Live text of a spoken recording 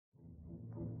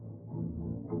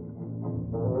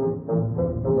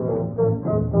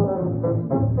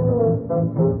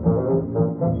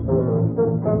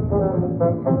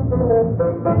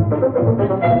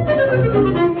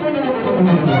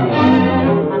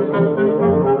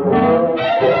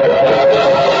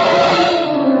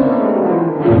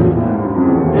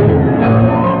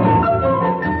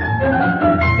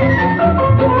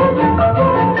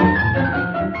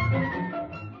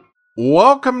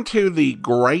Welcome to the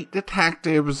Great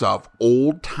Detectives of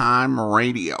Old Time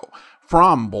Radio.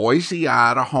 From Boise,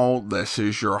 Idaho, this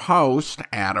is your host,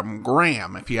 Adam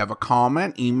Graham. If you have a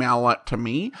comment, email it to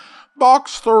me,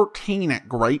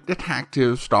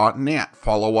 box13@greatdetectives.net.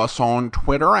 Follow us on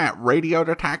Twitter @Radio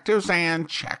Detectives and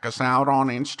check us out on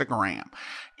Instagram,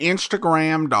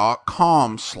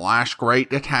 instagram.com/Great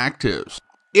Detectives.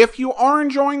 If you are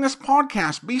enjoying this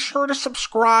podcast, be sure to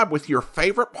subscribe with your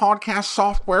favorite podcast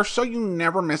software so you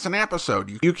never miss an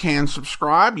episode. You can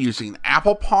subscribe using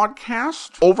Apple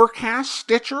Podcasts, Overcast,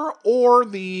 Stitcher, or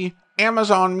the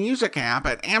Amazon Music app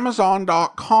at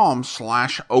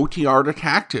amazon.com/OTR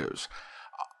Detectives.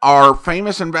 Our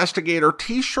famous investigator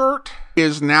t-shirt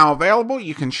is now available.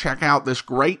 You can check out this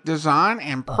great design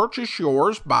and purchase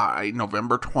yours by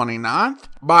November 29th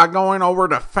by going over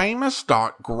to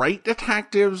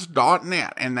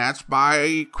famous.greatdetectives.net, and that's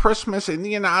by Christmas in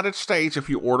the United States if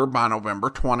you order by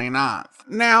November 29th.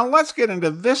 Now let's get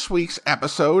into this week's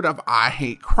episode of I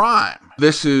Hate Crime.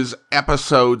 This is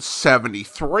episode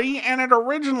 73, and it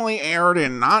originally aired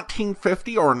in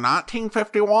 1950 or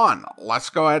 1951.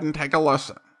 Let's go ahead and take a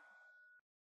listen.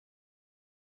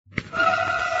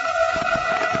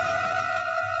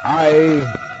 I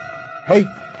hate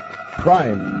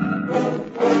crime.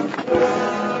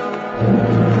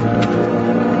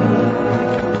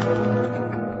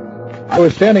 I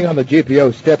was standing on the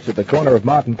GPO steps at the corner of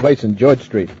Martin Place and George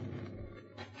Street.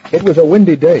 It was a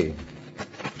windy day,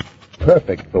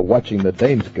 perfect for watching the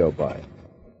dames go by.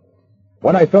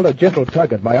 When I felt a gentle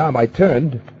tug at my arm, I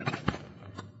turned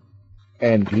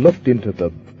and looked into the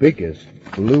biggest,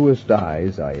 bluest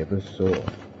eyes I ever saw.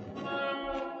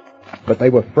 But they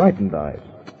were frightened eyes.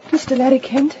 Mr. Larry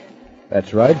Kent?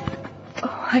 That's right.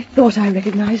 Oh, I thought I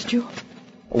recognized you.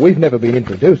 We've never been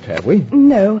introduced, have we?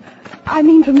 No, I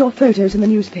mean from your photos in the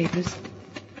newspapers.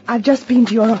 I've just been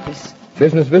to your office.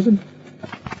 Business visit?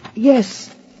 Yes,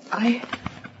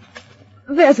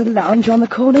 There's a lounge on the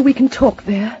corner. We can talk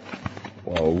there.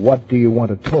 Well, what do you want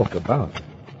to talk about?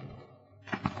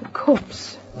 The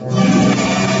corpse.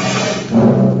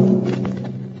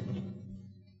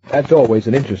 That's always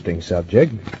an interesting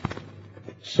subject.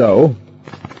 So,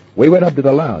 we went up to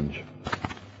the lounge,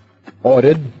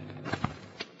 ordered,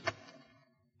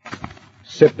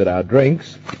 sipped at our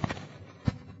drinks,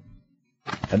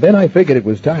 and then I figured it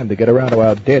was time to get around to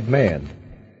our dead man.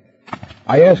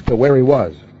 I asked her where he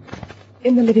was.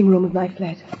 In the living room of my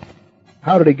flat.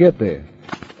 How did he get there?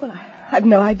 Well, I've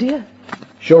no idea.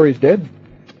 Sure he's dead?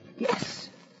 Yes.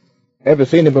 Ever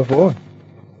seen him before?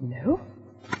 No.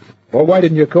 Well, why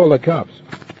didn't you call the cops?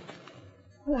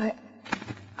 Well,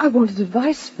 I wanted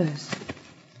advice first.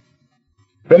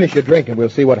 Finish your drink and we'll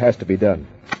see what has to be done.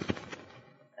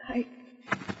 I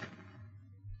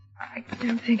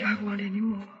don't think I want any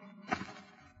more.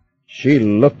 She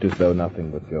looked as though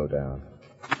nothing would go down.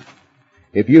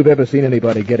 If you've ever seen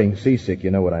anybody getting seasick,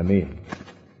 you know what I mean.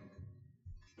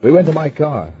 We went to my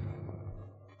car.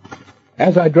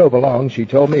 As I drove along, she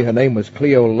told me her name was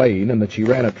Cleo Lane and that she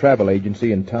ran a travel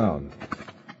agency in town.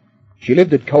 She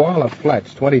lived at Koala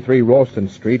Flats, 23 Ralston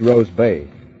Street, Rose Bay.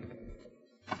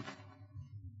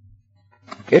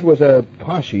 It was a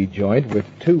poshy joint with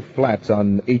 2 flats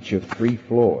on each of 3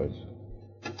 floors.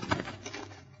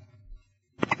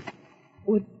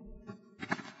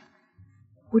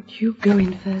 Would you go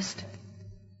in first?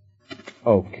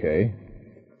 Okay.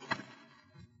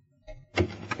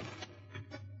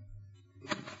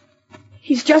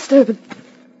 He's just over...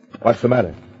 What's the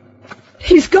matter?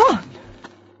 He's gone.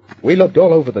 We looked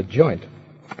all over the joint.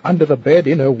 Under the bed,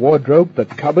 in her wardrobe, the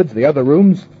cupboards, the other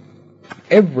rooms.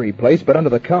 Every place but under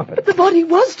the carpet. But the body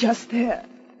was just there.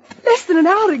 Less than an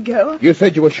hour ago. You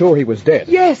said you were sure he was dead.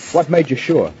 Yes. What made you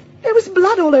sure? There was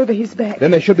blood all over his back.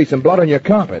 Then there should be some blood on your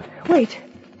carpet. Wait.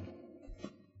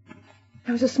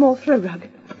 There was a small throw rug.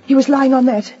 He was lying on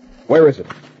that. Where is it?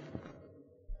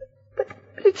 But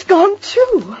it's gone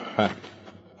too. Huh.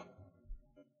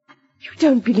 You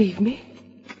don't believe me?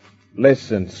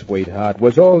 Listen, sweetheart,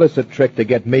 was all this a trick to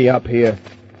get me up here?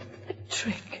 A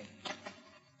trick?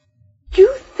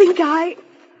 You think I...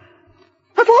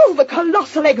 Of all the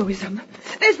colossal egoism.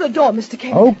 There's the door, Mr.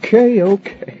 Kent. Okay.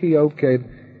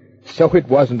 So it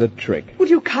wasn't a trick. Would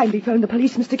you kindly phone the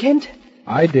police, Mr. Kent?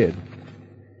 I did.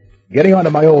 Getting on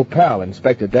to my old pal,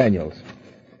 Inspector Daniels.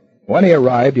 When he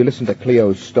arrived, he listened to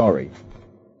Cleo's story.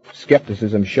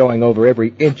 Skepticism showing over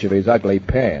every inch of his ugly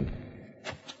pan.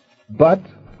 But,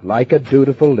 like a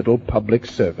dutiful little public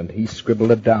servant, he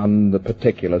scribbled down the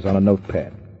particulars on a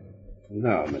notepad.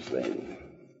 Now, Miss Lane,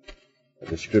 a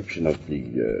description of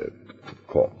the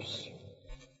corpse.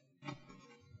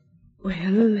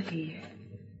 Well,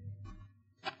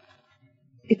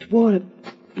 It wore a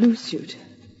blue suit.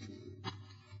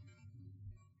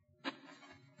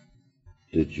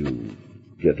 Did you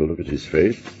get a look at his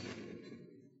face?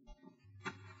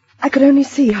 I could only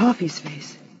see half his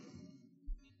face.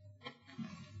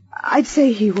 I'd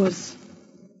say he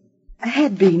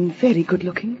had been very good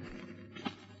looking.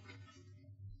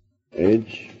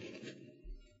 Age?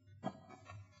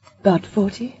 About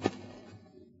 40.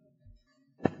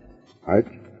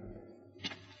 Height?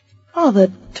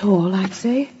 Rather tall, I'd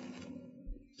say.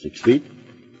 6 feet?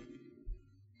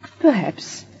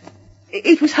 Perhaps.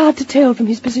 It was hard to tell from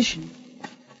his position.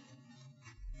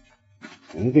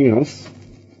 Anything else?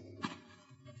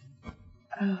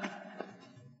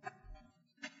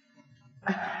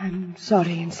 I'm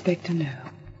sorry, Inspector, no.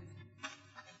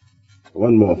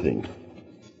 One more thing.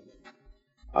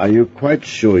 Are you quite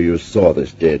sure you saw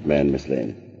this dead man, Miss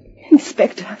Lane?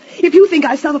 Inspector, if you think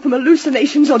I suffer from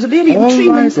hallucinations or delirium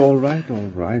treatment... All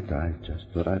right. I just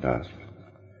thought I'd ask.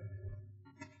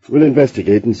 We'll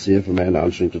investigate and see if a man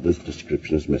answering to this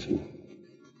description is missing.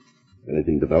 If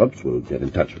anything develops, we'll get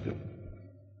in touch with you.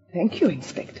 Thank you,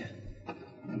 Inspector.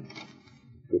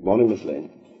 Good morning, Miss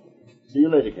Lane. See you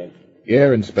later, Kent.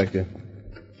 Yeah, Inspector.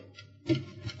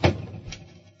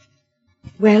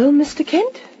 Well, Mr.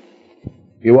 Kent?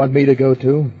 You want me to go,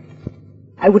 too?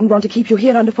 I wouldn't want to keep you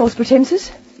here under false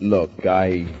pretenses. Look,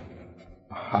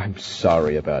 I'm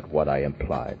sorry about what I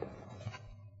implied.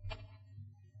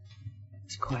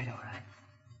 It's quite all right.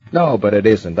 No, but it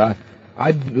isn't.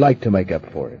 I'd like to make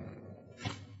up for it.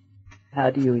 How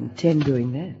do you intend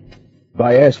doing that?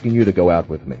 By asking you to go out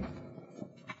with me.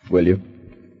 Will you?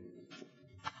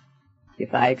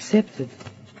 If I accepted,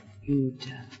 you'd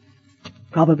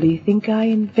probably think I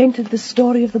invented the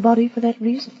story of the body for that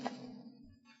reason.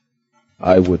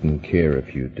 I wouldn't care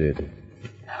if you did.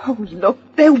 Oh,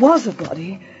 look, there was a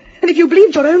body. And if you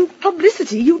believed your own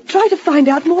publicity, you'd try to find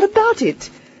out more about it.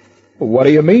 What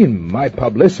do you mean, my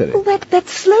publicity? Well, that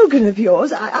slogan of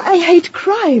yours, I hate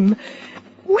crime.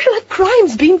 Well, a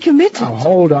crime's been committed. Now,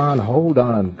 hold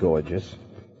on, gorgeous.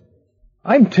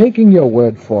 I'm taking your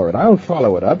word for it. I'll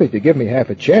follow it up if you give me half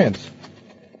a chance.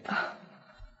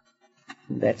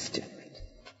 That's different.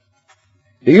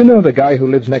 Do you know the guy who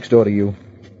lives next door to you?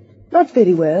 Not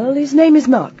very well. His name is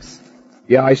Marks.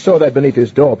 Yeah, I saw that beneath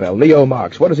his doorbell. Leo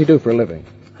Marks. What does he do for a living?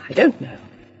 I don't know.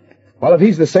 Well, if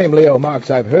he's the same Leo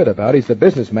Marks I've heard about, he's the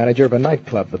business manager of a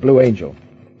nightclub, the Blue Angel.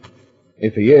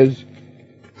 If he is,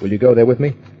 will you go there with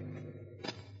me?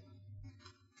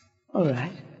 All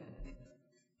right.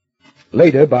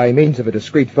 Later, by means of a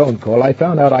discreet phone call, I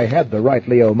found out I had the right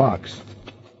Leo Marks.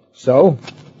 So,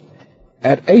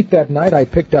 at 8 that night, I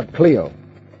picked up Cleo.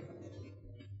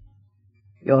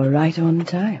 You're right on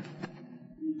time.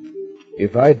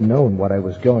 If I'd known what I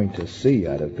was going to see,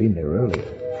 I'd have been there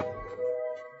earlier.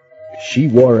 She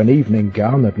wore an evening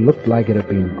gown that looked like it had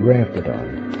been grafted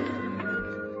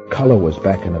on. Color was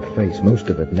back in her face, most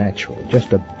of it natural,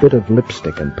 just a bit of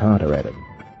lipstick and powder added.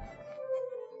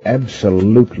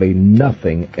 Absolutely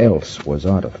nothing else was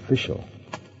artificial.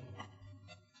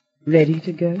 Ready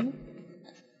to go?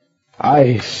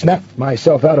 I snapped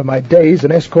myself out of my daze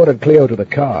and escorted Cleo to the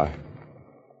car.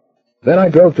 Then I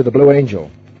drove to the Blue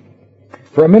Angel.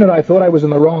 For a minute I thought I was in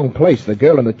the wrong place. The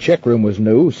girl in the check room was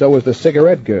new, so was the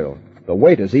cigarette girl, the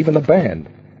waiters, even the band.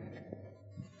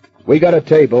 We got a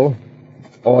table,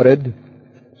 ordered,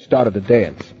 started to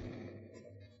dance.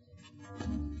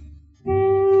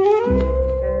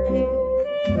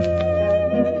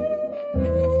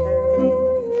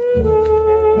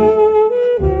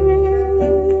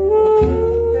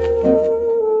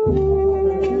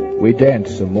 We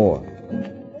danced some more.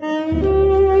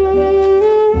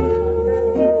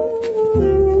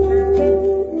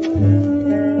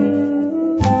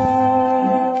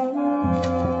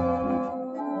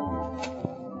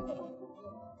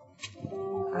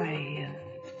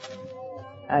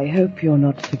 I hope you're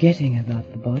not forgetting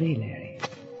about the body, Larry.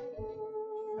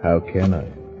 How can I?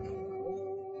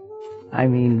 I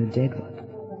mean the dead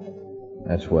one.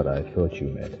 That's what I thought you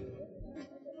meant.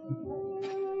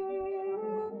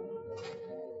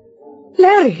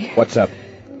 Larry! What's up?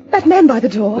 That man by the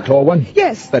door. The tall one?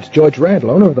 Yes. That's George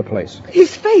Randall, owner of the place.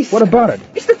 His face. What about it?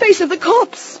 It's the face of the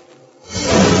corpse.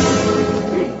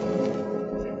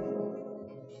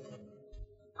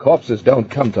 Corpses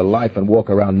don't come to life and walk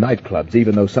around nightclubs,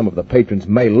 even though some of the patrons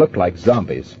may look like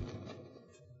zombies.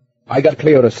 I got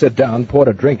Cleo to sit down, poured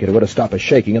a drink into her to stop her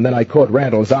shaking, and then I caught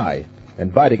Randall's eye,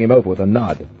 inviting him over with a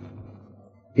nod.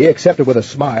 He accepted with a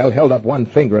smile, held up one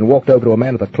finger, and walked over to a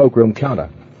man at the cloakroom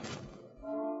counter.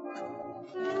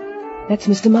 That's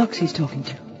Mr. Marks he's talking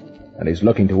to. And he's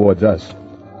looking towards us.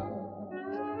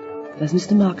 Does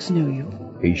Mr. Marks know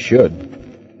you? He should.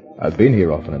 I've been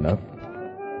here often enough.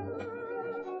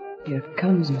 Here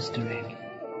comes Mr. Egg.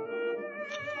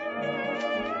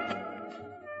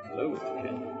 Hello, Mr.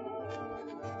 Kent.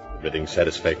 Everything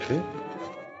satisfactory?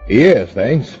 Yes,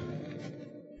 thanks.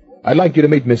 I'd like you to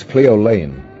meet Miss Cleo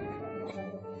Lane.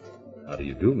 How do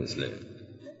you do, Miss Lane?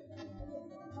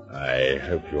 I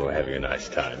hope you're having a nice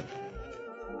time.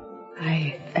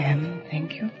 I am,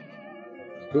 thank you.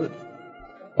 Good.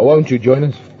 Oh, won't you join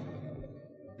us?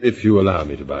 If you allow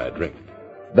me to buy a drink.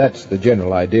 That's the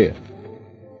general idea.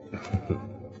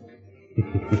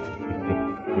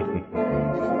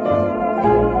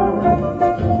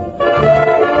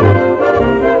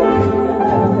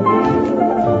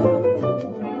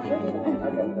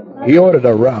 He ordered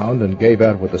a round and gave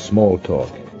out with the small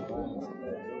talk.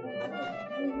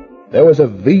 There was a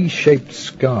V-shaped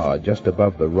scar just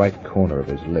above the right corner of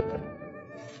his lip.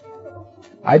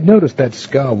 I'd noticed that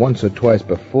scar once or twice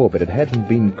before, but it hadn't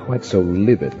been quite so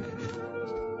livid.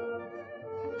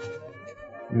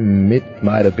 It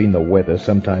might have been the weather.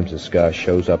 Sometimes the scar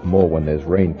shows up more when there's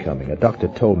rain coming. A doctor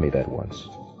told me that once.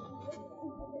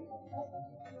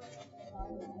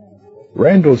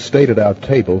 Randall stayed at our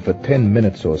table for 10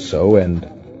 minutes or so and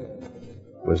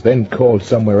was then called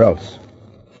somewhere else.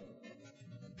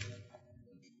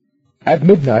 At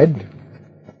midnight,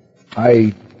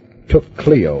 I took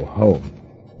Cleo home.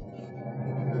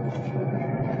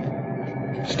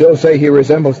 Still say he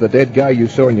resembles the dead guy you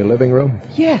saw in your living room?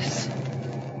 Yes.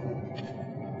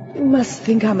 You must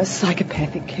think I'm a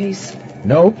psychopathic case.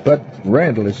 No, but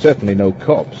Randall is certainly no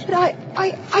corpse. But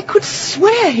I could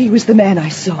swear he was the man I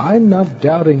saw. I'm not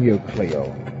doubting you,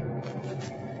 Cleo.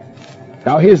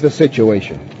 Now, here's the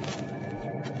situation.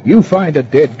 You find a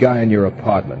dead guy in your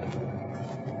apartment.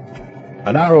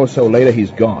 An hour or so later,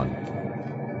 he's gone.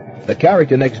 The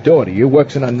character next door to you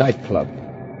works in a nightclub.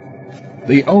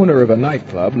 The owner of a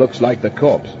nightclub looks like the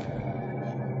corpse.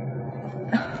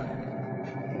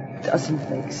 Doesn't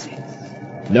make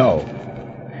sense. No.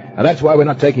 And that's why we're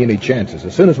not taking any chances.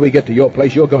 As soon as we get to your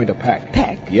place, you're going to pack.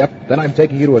 Pack? Yep. Then I'm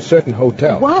taking you to a certain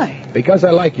hotel. Why? Because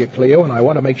I like you, Cleo, and I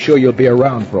want to make sure you'll be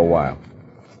around for a while.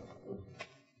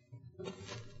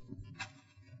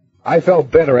 I felt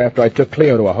better after I took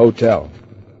Cleo to a hotel.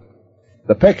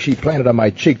 The peck she planted on my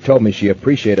cheek told me she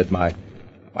appreciated my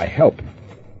help.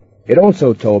 It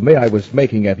also told me I was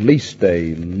making at least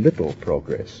a little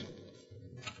progress.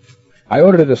 I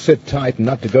ordered her to sit tight and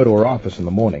not to go to her office in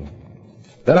the morning.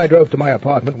 Then I drove to my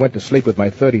apartment and went to sleep with my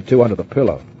 .32 under the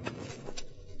pillow.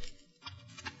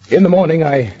 In the morning,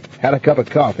 I had a cup of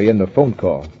coffee and a phone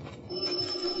call.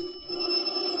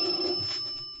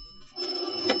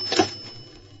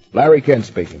 Larry Kent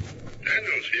speaking.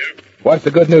 Daniels here. What's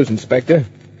the good news, Inspector?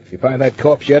 You find that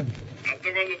corpse yet? Not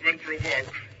the one that went for a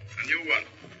walk. A new one.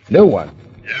 New one?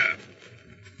 Yeah.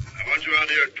 I want you out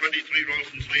here at 23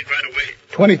 Ralston Street right away.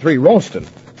 23 Ralston?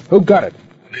 Who got it?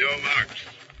 Leo Marks.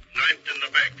 Knifed in the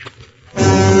back.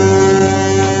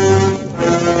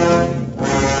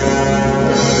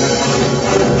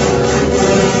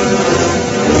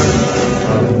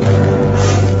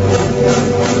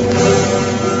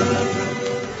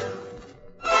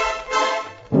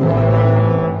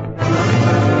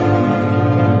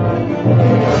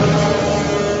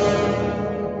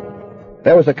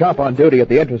 There was a cop on duty at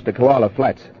the entrance to Koala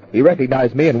Flats. He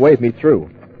recognized me and waved me through.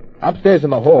 Upstairs in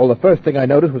the hall, the first thing I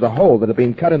noticed was a hole that had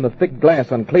been cut in the thick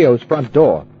glass on Cleo's front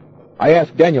door. I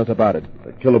asked Daniels about it.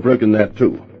 The killer broke in there,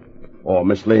 too. Or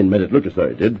Miss Lane made it look as though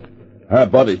he did. Her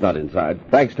body's not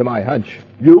inside. Thanks to my hunch.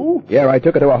 You? Yeah, I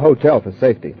took her to a hotel for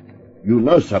safety. You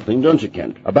know something, don't you,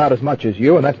 Kent? About as much as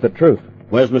you, and that's the truth.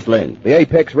 Where's Miss Lane? The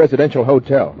Apex Residential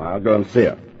Hotel. I'll go and see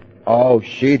her. Oh,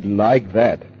 she'd like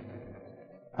that.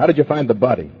 How did you find the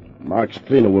body? Mark's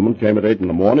cleaner woman came at 8 in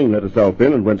the morning, let herself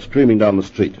in, and went streaming down the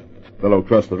street. Fellow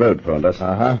across the road phoned us.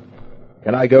 Uh-huh.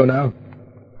 Can I go now?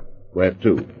 Where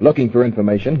to? Looking for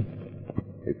information.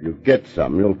 If you get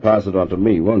some, you'll pass it on to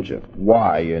me, won't you?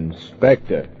 Why,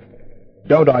 Inspector?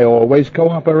 Don't I always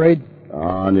cooperate?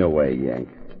 On your way, Yank.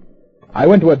 I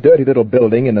went to a dirty little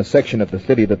building in a section of the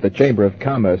city that the Chamber of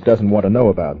Commerce doesn't want to know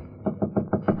about.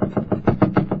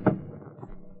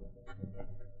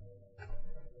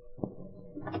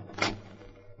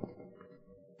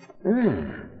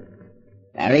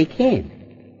 Larry Kent.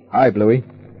 Hi, Bluey.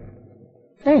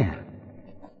 Well,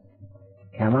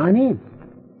 come on in.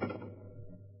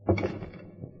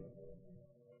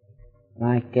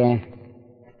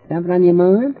 Something on your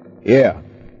mind? Yeah.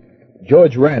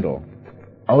 George Randall,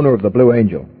 owner of the Blue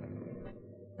Angel.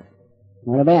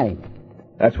 What about him?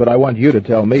 That's what I want you to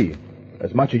tell me.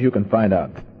 As much as you can find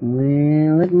out.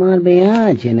 Well, it might be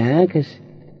odd, you know, 'cause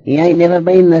He ain't never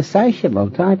been the sociable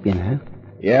type, you know.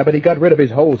 Yeah, but he got rid of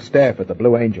his whole staff at the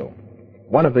Blue Angel.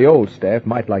 One of the old staff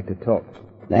might like to talk.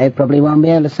 They probably won't be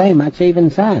able to say much even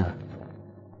so.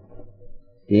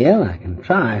 Still, I can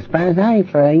try, I suppose,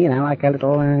 for, like a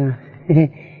little,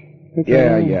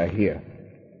 Yeah, here.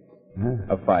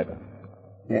 A $5.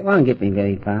 It won't get me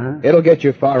very far. It'll get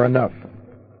you far enough.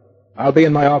 I'll be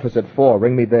in my office at 4.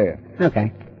 Ring me there.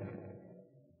 Okay.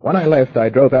 When I left, I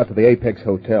drove out to the Apex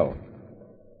Hotel.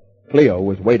 Cleo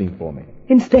was waiting for me.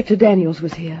 Inspector Daniels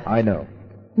was here. I know.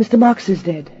 Mr. Marks is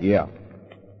dead. Yeah.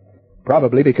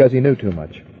 Probably because he knew too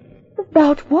much.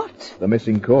 About what? The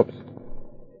missing corpse.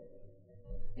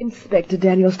 Inspector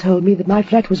Daniels told me that my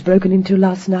flat was broken into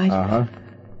last night. Uh-huh.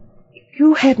 If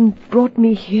you hadn't brought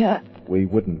me here... We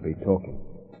wouldn't be talking.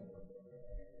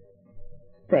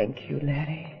 Thank you,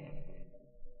 Larry.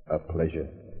 A pleasure.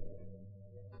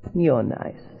 You're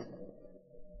nice.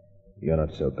 You're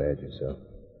not so bad yourself.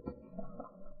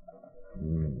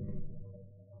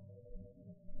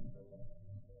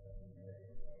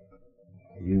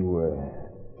 You,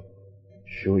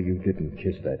 sure you didn't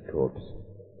kiss that corpse?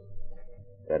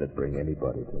 That'd bring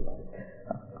anybody to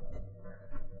life.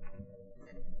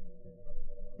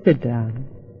 Sit down.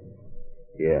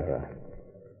 Yeah,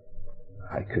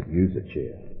 I could use a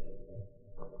chair.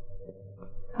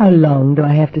 How long do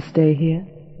I have to stay here?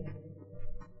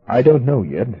 I don't know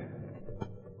yet.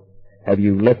 Have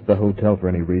you left the hotel for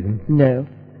any reason? No.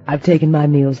 I've taken my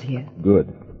meals here.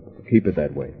 Good. Keep it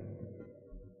that way.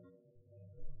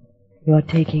 You're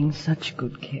taking such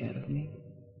good care of me.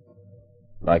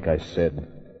 Like I said,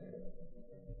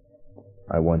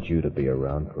 I want you to be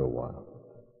around for a while.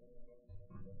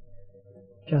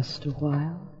 Just a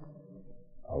while?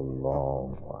 A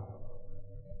long while.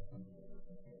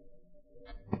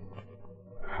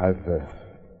 I've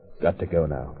got to go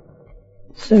now.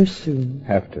 So soon?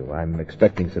 Have to. I'm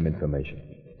expecting some information.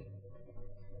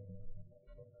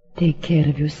 Take care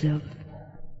of yourself.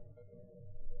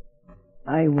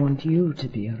 I want you to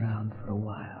be around for a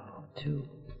while, too.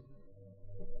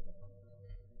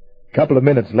 A couple of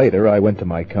minutes later, I went to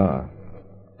my car.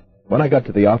 When I got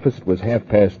to the office, it was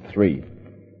 3:30.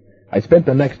 I spent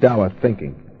the next hour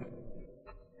thinking.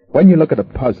 When you look at a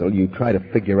puzzle, you try to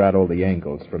figure out all the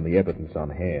angles from the evidence on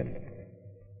hand.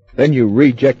 Then you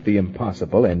reject the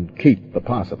impossible and keep the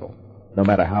possible, no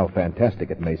matter how fantastic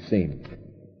it may seem.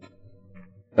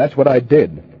 That's what I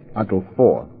did until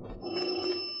 4.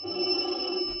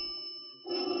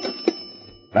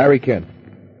 Larry Kent.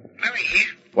 Larry here.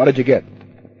 What did you get?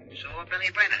 Saw Billy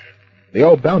Brennan. The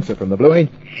old bouncer from the Blue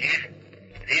Angel. Yeah.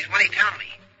 Here's what he told me.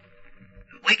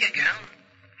 A week ago,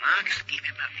 Marks gave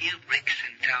him a few bricks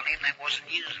and told him they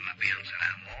wasn't using the bouncer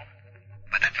no more.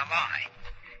 But that's a lie.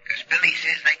 Because Billy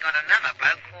says they got another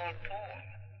bloke called Paul.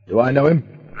 Do I know him?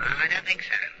 I don't think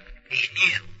so. He's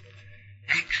new.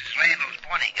 Hanks is Randall's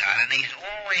bodyguard, and he's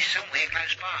always somewhere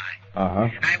close by. Uh-huh.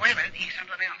 However, he's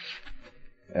something else.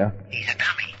 Yeah? He's a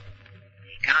dummy.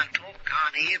 He can't talk,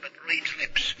 can't hear, but reads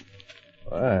lips.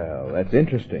 Well, that's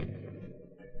interesting.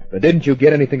 But didn't you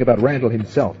get anything about Randall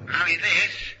himself? Only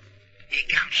this. He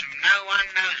comes from no one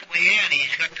knows where, and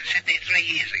he's got to Sydney 3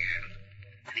 years ago.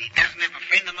 And he doesn't have a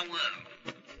friend in the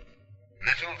world.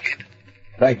 That's all, kid.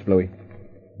 Thanks, Bluey.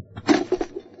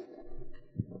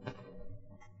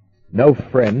 No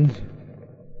friends.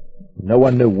 No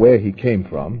one knew where he came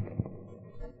from.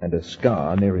 And a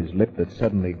scar near his lip that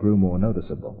suddenly grew more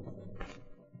noticeable.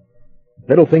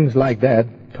 Little things like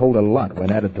that told a lot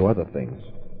when added to other things.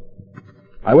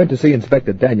 I went to see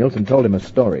Inspector Daniels and told him a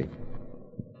story.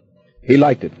 He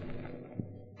liked it.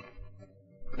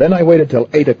 Then I waited till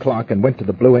 8 o'clock and went to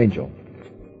the Blue Angel.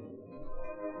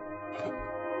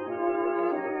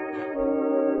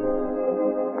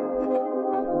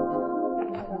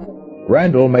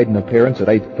 Randall made an appearance at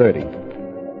 8:30.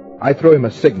 I threw him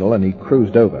a signal and he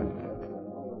cruised over.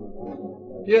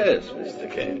 Yes, Mr.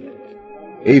 Kent.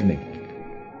 Evening.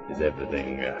 Is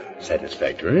everything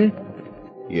satisfactory?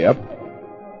 Yep.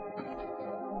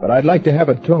 But I'd like to have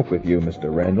a talk with you,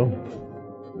 Mr. Randall.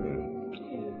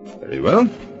 Very well.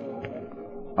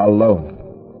 Alone.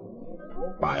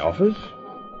 My office?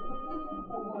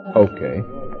 Okay.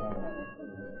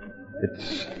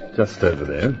 It's just over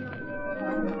there.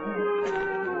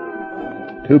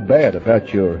 Too bad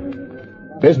about your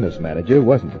business manager,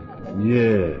 wasn't it?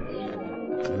 Yes.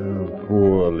 Oh,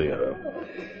 poor Leo.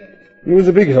 He was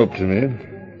a big help to me.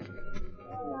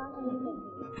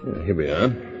 Here we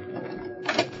are.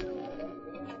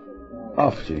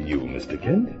 After you, Mr.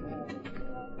 Kent.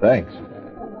 Thanks.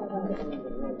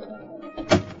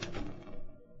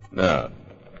 Now,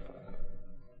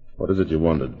 what is it you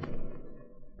wanted?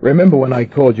 Remember when I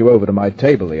called you over to my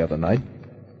table the other night?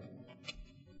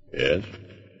 Yes?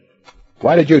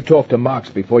 Why did you talk to Marks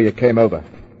before you came over?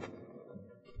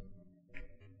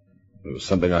 It was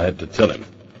something I had to tell him.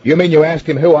 You mean you asked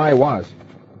him who I was?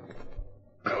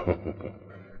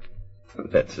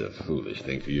 That's a foolish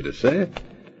thing for you to say.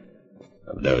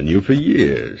 I've known you for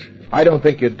years. I don't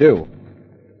think you do.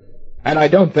 And I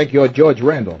don't think you're George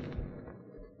Randall.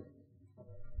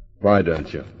 Why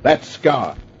don't you? That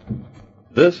scar.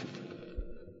 This?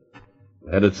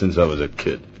 I had it since I was a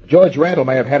kid. George Randall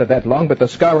may have had it that long, but the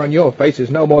scar on your face is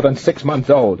no more than 6 months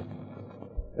old.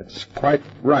 That's quite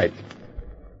right.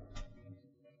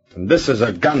 And this is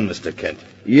a gun, Mr. Kent.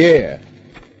 Yeah.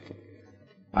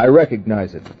 I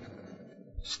recognize it.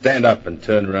 Stand up and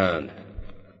turn around.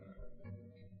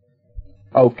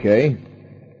 Okay.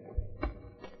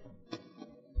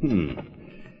 Here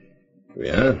we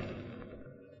are.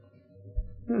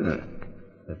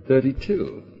 A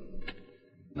 32.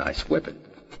 Nice weapon.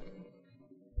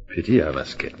 Pity I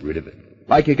must get rid of it.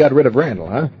 Like you got rid of Randall,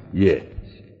 huh? Yes.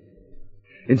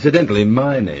 Incidentally,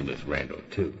 my name is Randall,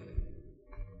 too.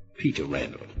 Peter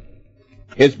Randall.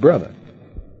 His brother.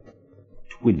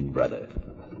 Twin brother.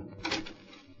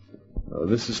 Oh,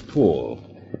 this is Paul.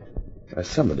 I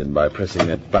summoned him by pressing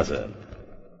that buzzer.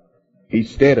 He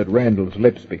stared at Randall's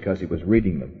lips because he was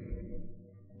reading them.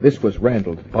 This was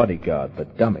Randall's bodyguard, the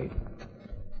dummy.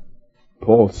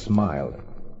 Paul smiled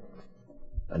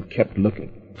and kept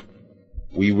looking.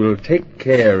 We will take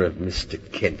care of Mr.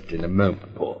 Kent in a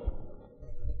moment, Paul.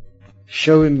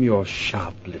 Show him your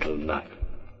sharp little knife.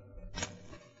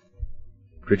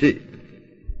 Pretty,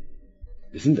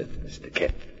 isn't it, Mr.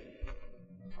 Kent?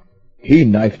 He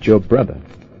knifed your brother.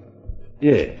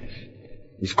 Yes,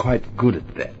 he's quite good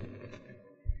at that.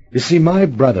 You see, my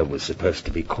brother was supposed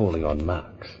to be calling on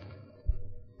Marks.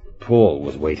 Paul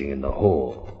was waiting in the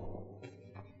hall.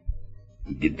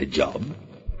 He did the job.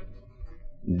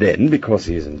 Then, because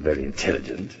he isn't very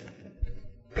intelligent,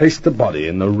 placed the body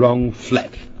in the wrong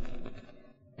flat.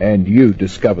 And you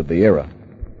discovered the error.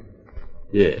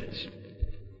 Yes.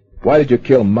 Why did you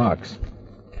kill Marks?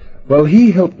 Well,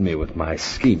 he helped me with my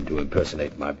scheme to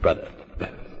impersonate my brother.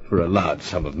 For a large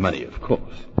sum of money, of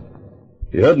course.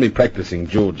 He heard me practicing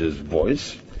George's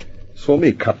voice, saw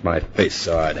me cut my face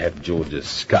so I'd have George's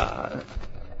scar,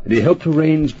 and he helped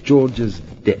arrange George's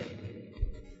death.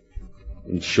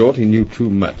 In short, he knew too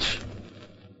much.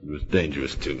 He was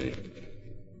dangerous to me.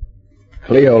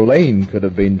 Cleo Lane could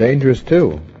have been dangerous,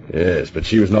 too. Yes, but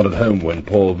she was not at home when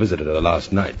Paul visited her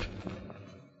last night.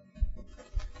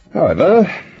 However,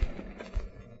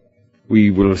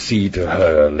 we will see to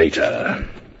her later.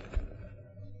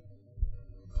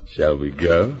 Shall we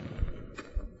go?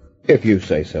 If you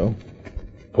say so.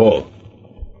 Paul.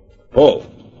 Paul.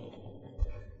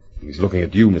 He's looking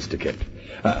at you, Mr. Kent.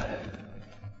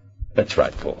 That's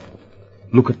right, Paul.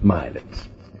 Look at my lips.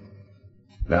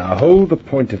 Now hold the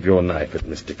point of your knife at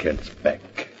Mr. Kent's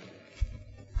back.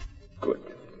 Good.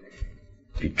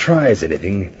 If he tries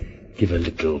anything, give a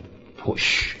little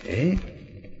push, eh?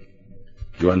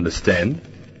 You understand?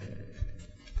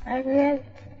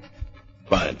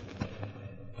 Fine.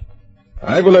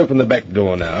 I will open the back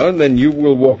door now, and then you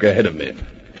will walk ahead of me.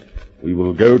 We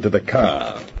will go to the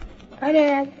car.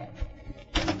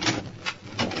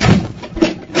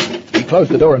 He closed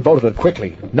the door and bolted it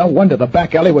quickly. No wonder the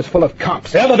back alley was full of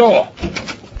cops. There the door!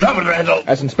 Drop it, Randall!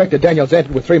 As Inspector Daniels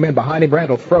entered with 3 men behind him,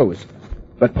 Randall froze.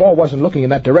 But Paul wasn't looking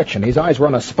in that direction. His eyes were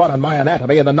on a spot on my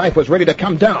anatomy, and the knife was ready to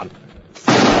come down.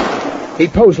 He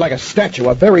posed like a statue,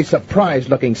 a very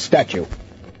surprised-looking statue.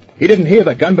 He didn't hear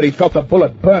the gun, but he felt the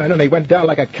bullet burn, and he went down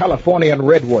like a Californian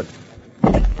redwood.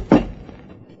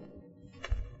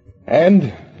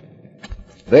 And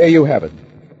there you have it.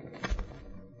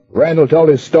 Randall told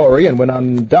his story and would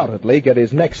undoubtedly get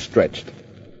his neck stretched.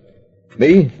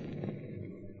 Me?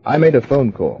 I made a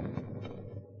phone call.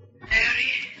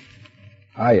 Harry?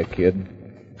 Hiya, kid.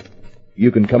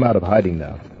 You can come out of hiding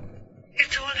now.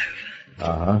 It's all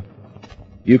over. Uh-huh.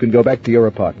 You can go back to your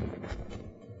apartment.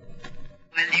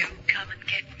 Will you come and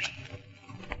get me?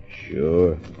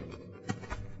 Sure.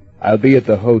 I'll be at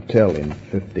the hotel in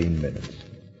 15 minutes.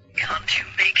 Can't you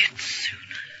make it sooner?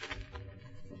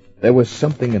 There was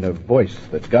something in her voice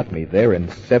that got me there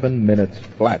in 7 minutes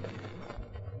flat.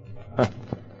 Huh.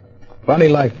 Funny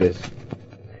life, this.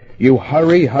 You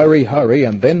hurry, hurry, hurry,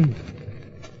 and then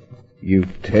you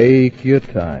take your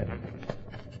time.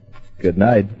 Good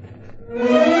night.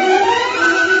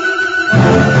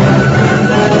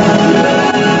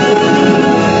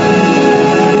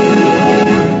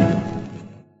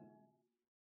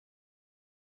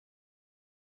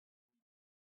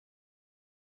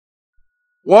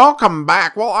 Welcome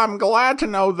back. Well, I'm glad to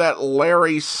know that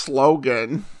Larry's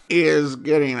slogan is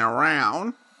getting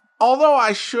around. Although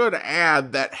I should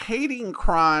add that hating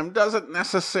crime doesn't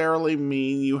necessarily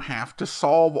mean you have to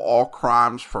solve all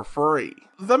crimes for free.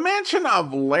 The mention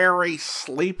of Larry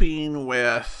sleeping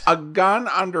with a gun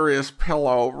under his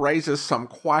pillow raises some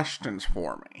questions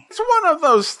for me. It's one of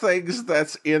those things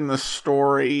that's in the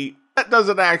story that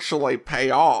doesn't actually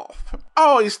pay off.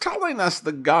 Oh, he's telling us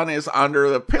the gun is under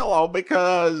the pillow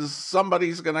because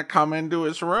somebody's going to come into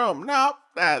his room. No,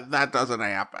 that doesn't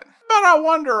happen. But I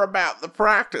wonder about the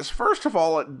practice. First of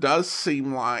all, it does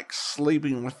seem like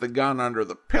sleeping with the gun under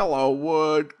the pillow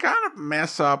would kind of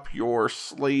mess up your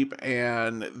sleep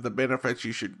and the benefits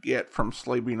you should get from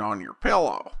sleeping on your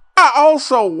pillow. I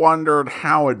also wondered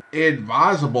how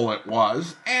advisable it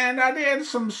was, and I did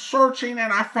some searching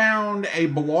and I found a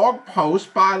blog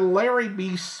post by Larry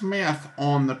B. Smith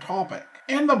on the topic.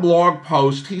 In the blog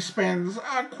post, he spends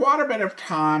quite a bit of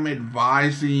time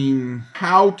advising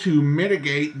how to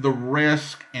mitigate the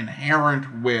risk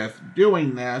inherent with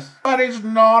doing this, but is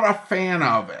not a fan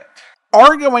of it.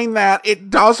 Arguing that it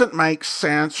doesn't make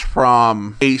sense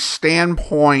from a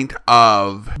standpoint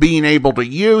of being able to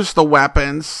use the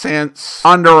weapon, since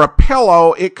under a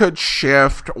pillow it could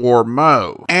shift or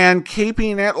move, and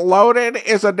keeping it loaded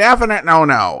is a definite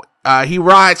no-no. He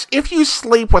writes, if you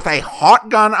sleep with a hot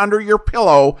gun under your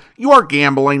pillow, you are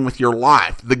gambling with your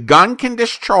life. The gun can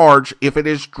discharge if it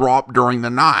is dropped during the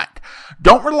night.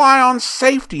 Don't rely on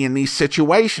safety in these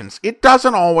situations. It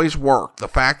doesn't always work. The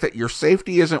fact that your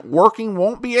safety isn't working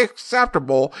won't be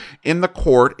acceptable in the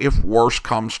court if worse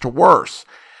comes to worse.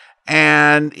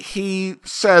 And he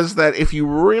says that if you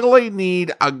really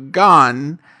need a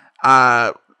gun,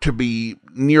 to be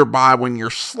nearby when you're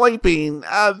sleeping,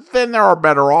 then there are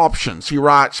better options. He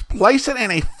writes, place it in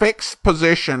a fixed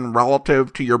position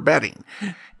relative to your bedding.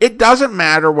 It doesn't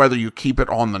matter whether you keep it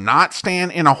on the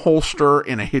nightstand, in a holster,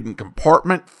 in a hidden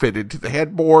compartment fitted to the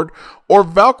headboard, or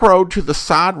velcroed to the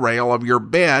side rail of your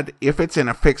bed if it's in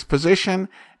a fixed position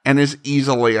and is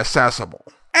easily accessible.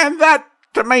 And that,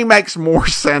 to me, makes more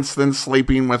sense than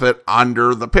sleeping with it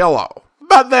under the pillow.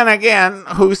 But then again,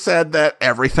 who said that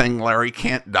everything Larry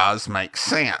Kent does makes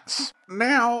sense?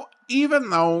 Now, even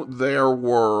though there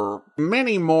were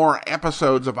many more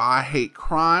episodes of I Hate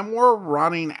Crime, we're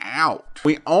running out.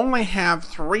 We only have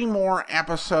 3 more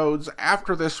episodes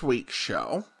after this week's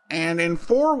show, and in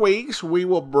 4 weeks we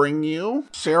will bring you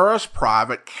Sarah's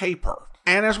Private Caper.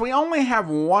 And as we only have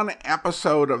 1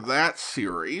 episode of that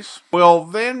series, we'll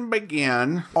then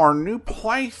begin our new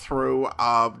playthrough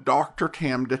of Dr.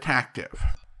 Tim Detective.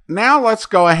 Now let's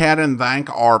go ahead and thank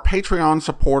our Patreon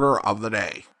supporter of the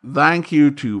day. Thank you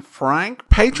to Frank,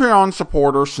 Patreon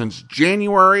supporter since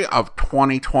January of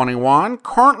 2021,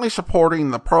 currently supporting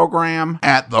the program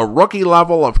at the rookie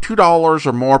level of $2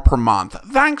 or more per month.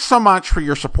 Thanks so much for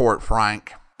your support,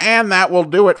 Frank. And that will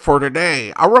do it for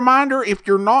today. A reminder, if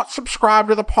you're not subscribed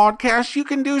to the podcast, you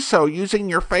can do so using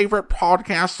your favorite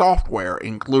podcast software,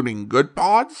 including Good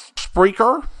Pods,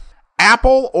 Spreaker,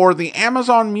 Apple, or the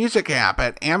Amazon Music app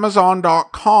at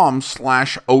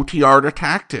amazon.com/OTR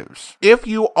Detectives. If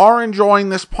you are enjoying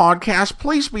this podcast,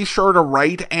 please be sure to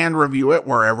rate and review it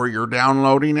wherever you're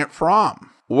downloading it from.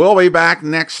 We'll be back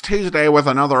next Tuesday with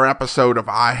another episode of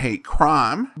I Hate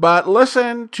Crime, but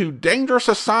listen to Dangerous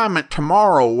Assignment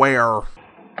tomorrow where...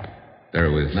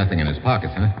 There was nothing in his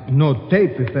pockets, huh? No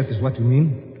tape, if that is what you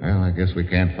mean. Well, I guess we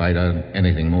can't find out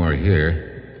anything more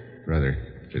here. Brother,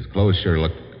 his clothes sure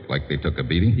look like they took a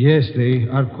beating. Yes, they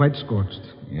are quite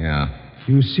scorched. Yeah.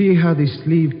 You see how the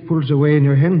sleeve pulls away in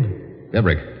your hand?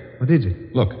 Debrick. What is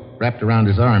it? Look, wrapped around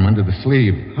his arm under the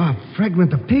sleeve. Ah, a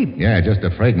fragment of tape. Yeah, just a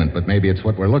fragment, but maybe it's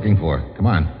what we're looking for. Come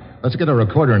on, let's get a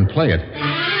recorder and play it.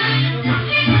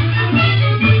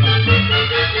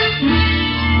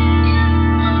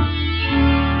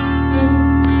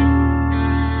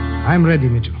 I'm ready,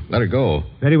 Mitchell. Let her go.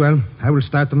 Very well. I will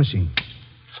start the machine.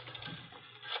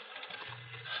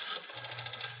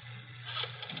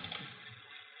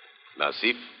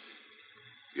 Nassif,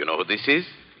 you know who this is?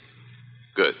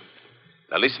 Good.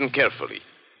 Now listen carefully.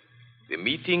 The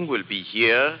meeting will be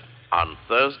here on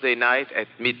Thursday night at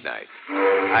midnight.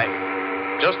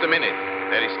 Just a minute.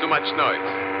 There is too much noise.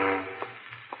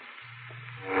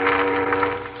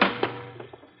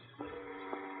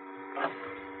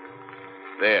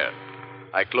 There.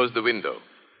 I closed the window.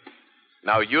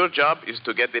 Now your job is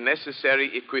to get the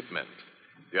necessary equipment.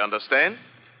 You understand?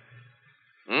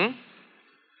 Do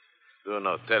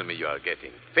not tell me you are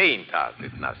getting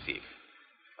faint-hearted, Nassif.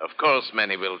 Of course,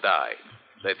 many will die.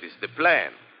 That is the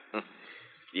plan.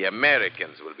 The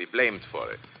Americans will be blamed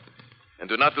for it. And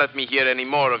do not let me hear any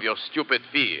more of your stupid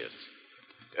fears.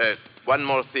 One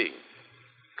more thing.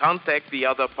 Contact the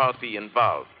other party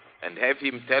involved and have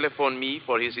him telephone me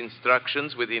for his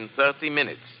instructions within 30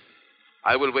 minutes.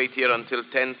 I will wait here until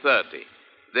 10:30.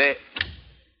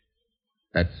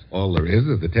 That's all there is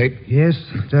of the tape? Yes,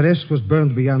 the rest was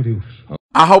burned beyond use.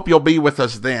 I hope you'll be with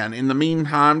us then. In the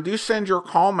meantime, do send your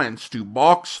comments to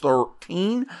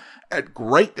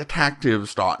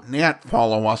box13@greatdetectives.net.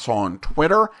 Follow us on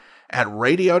Twitter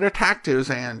 @Radio Detectives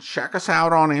and check us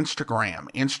out on Instagram,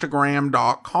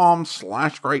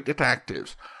 instagram.com/Great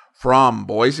Detectives. From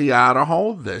Boise,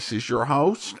 Idaho, this is your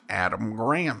host, Adam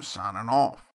Graham, signing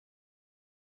off.